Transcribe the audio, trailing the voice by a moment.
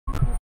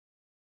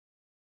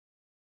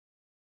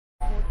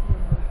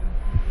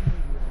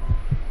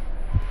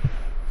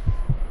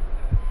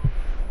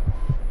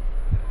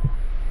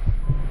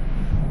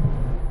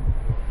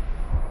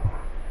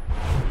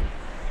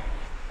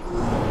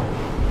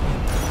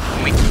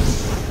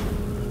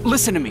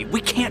Listen to me,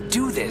 we can't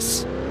do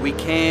this. We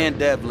can,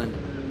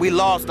 Devlin. We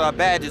lost our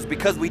badges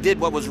because we did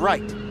what was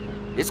right.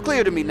 It's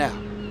clear to me now.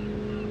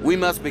 We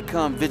must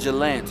become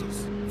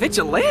vigilantes.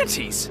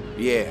 Vigilantes?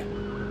 Yeah,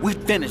 we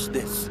finished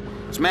this.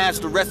 Smash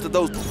the rest of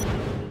those...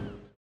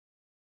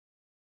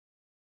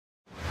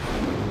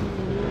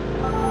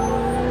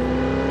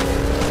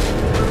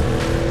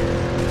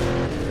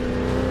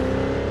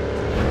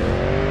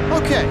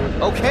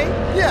 Okay?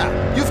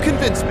 Yeah, you've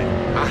convinced me.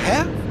 I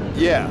have?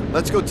 Yeah,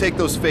 let's go take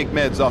those fake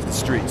meds off the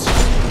streets.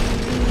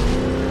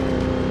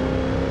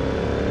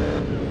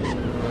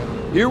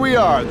 Here we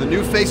are, the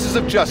new faces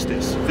of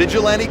justice,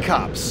 vigilante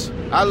cops.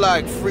 I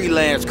like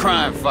freelance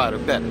crime fighter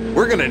better.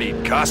 We're gonna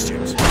need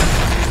costumes.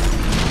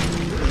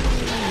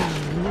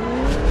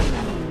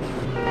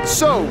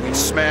 So, we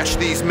smash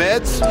these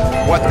meds?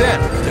 What then?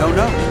 Don't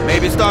know.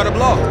 Maybe start a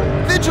blog.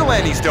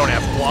 Vigilantes don't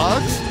have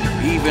blogs.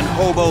 Even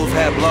hobos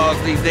have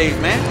blogs these days,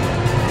 man.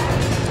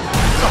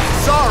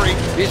 Oh, sorry.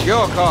 It's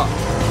your car.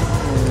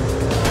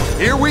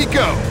 Here we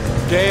go.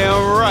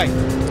 Damn right.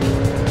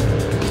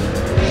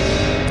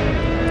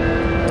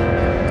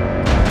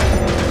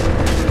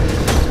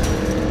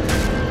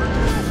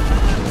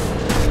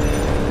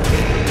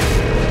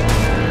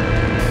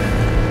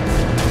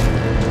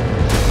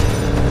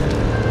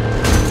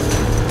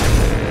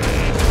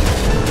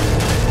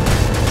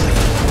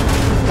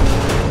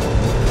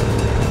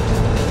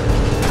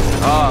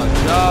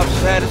 Job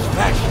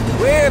satisfaction.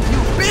 Where have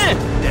you been?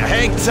 Yeah,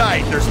 hang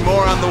tight. There's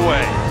more on the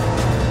way.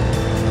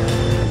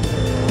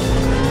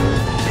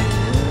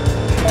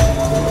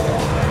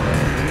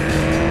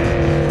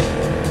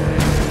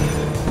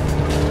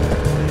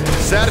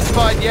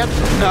 Satisfied yet?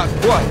 Not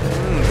quite.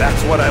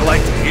 That's what I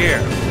like to hear.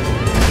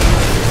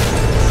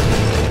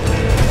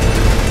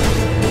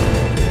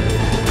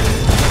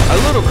 A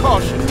little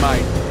caution,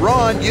 Mike.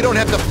 Ron, you don't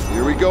have to...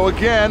 Here we go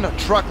again. A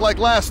truck like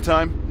last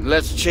time.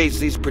 Let's chase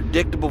these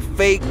predictable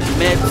fake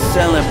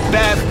med-selling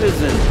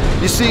bastards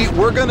and... You see,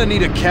 we're gonna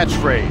need a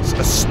catchphrase,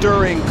 a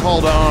stirring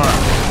call to arms.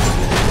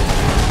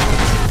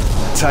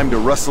 Time to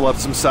rustle up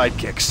some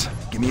sidekicks.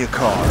 Give me a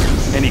car.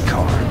 Any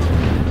car.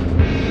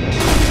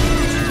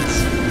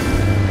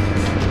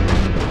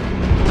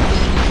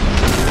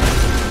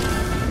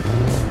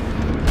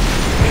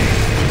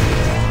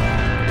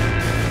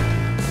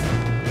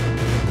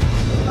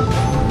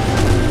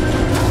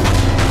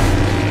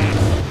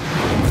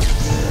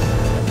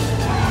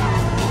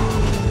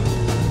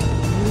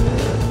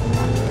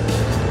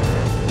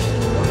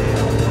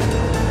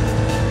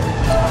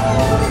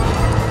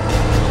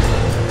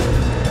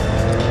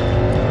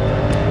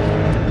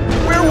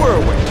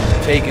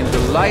 Taking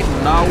delight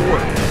in our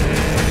work.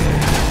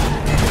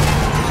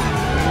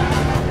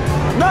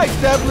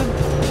 Nice, Devlin!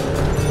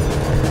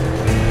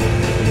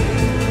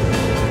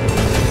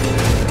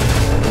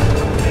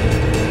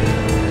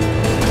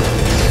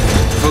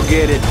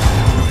 Forget it.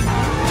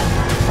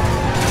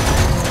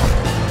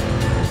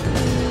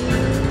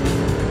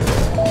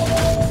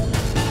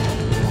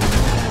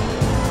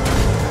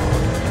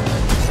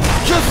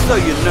 Just so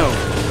you know,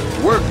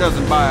 work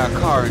doesn't buy our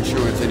car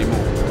insurance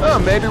anymore. Oh,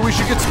 maybe we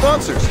should get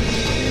sponsors.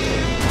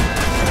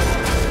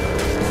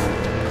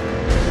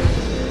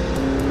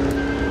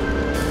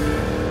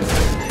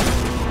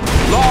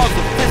 Laws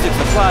of physics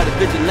apply to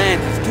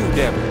vigilantes too,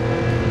 Devlin.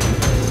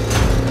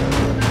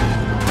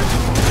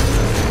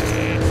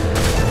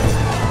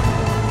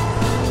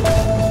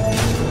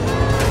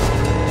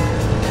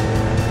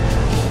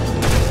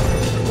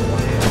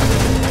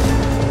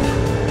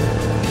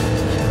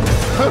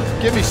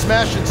 Give me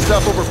smashing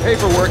stuff over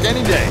paperwork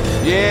any day.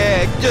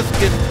 Yeah, it just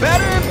gets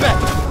better and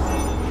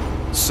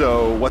better.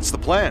 So, what's the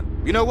plan?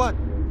 You know what?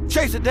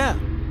 Chase it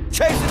down.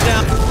 Chase it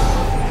down.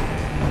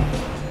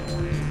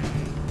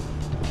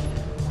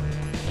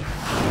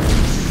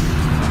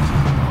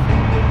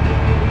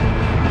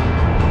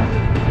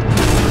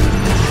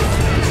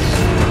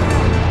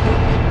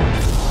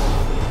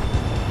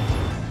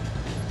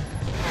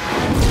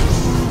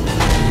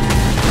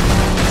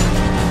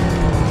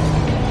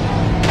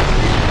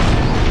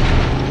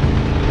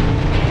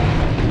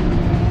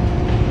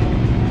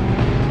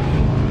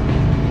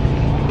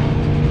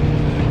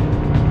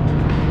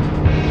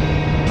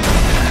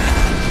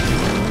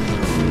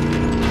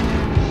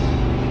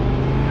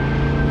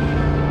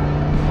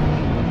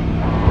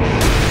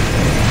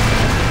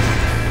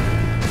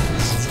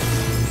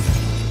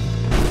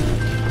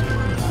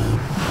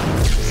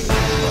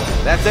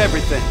 That's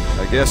everything.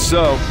 I guess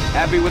so.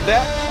 Happy with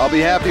that? I'll be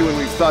happy when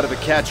we've thought of a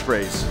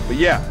catchphrase. But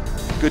yeah,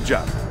 good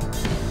job.